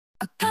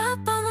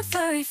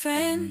furry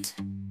friend,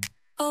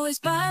 always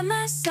by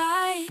my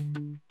side.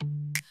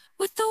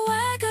 With the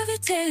wag of your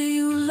tail,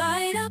 you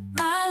light up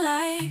my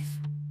life.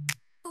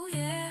 Oh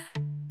yeah.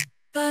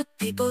 But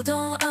people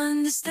don't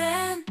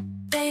understand,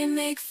 they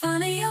make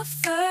fun of your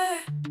fur,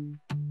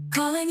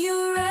 calling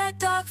you red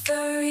dog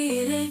furry.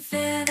 It ain't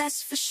fair,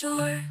 that's for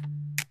sure.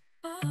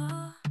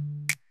 Oh.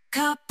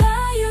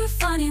 Kaapal, you're a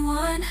funny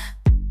one,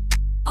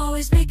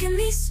 always making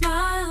me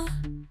smile.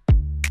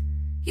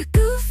 Your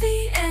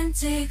goofy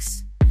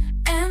antics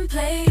and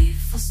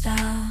playful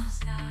style.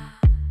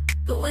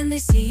 But when they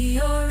see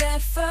your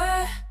red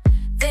fur,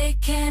 they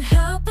can't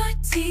help but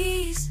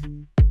tease.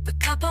 But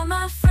Kaapal,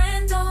 my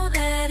friend, don't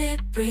let it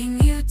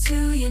bring you to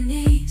your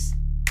knees.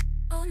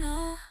 Oh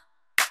no.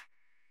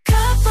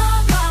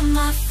 Kaapal,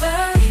 my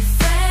furry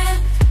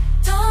friend,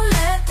 don't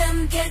let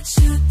them get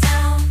you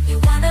down.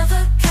 You're one of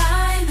a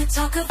kind, the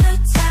talk of the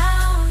town.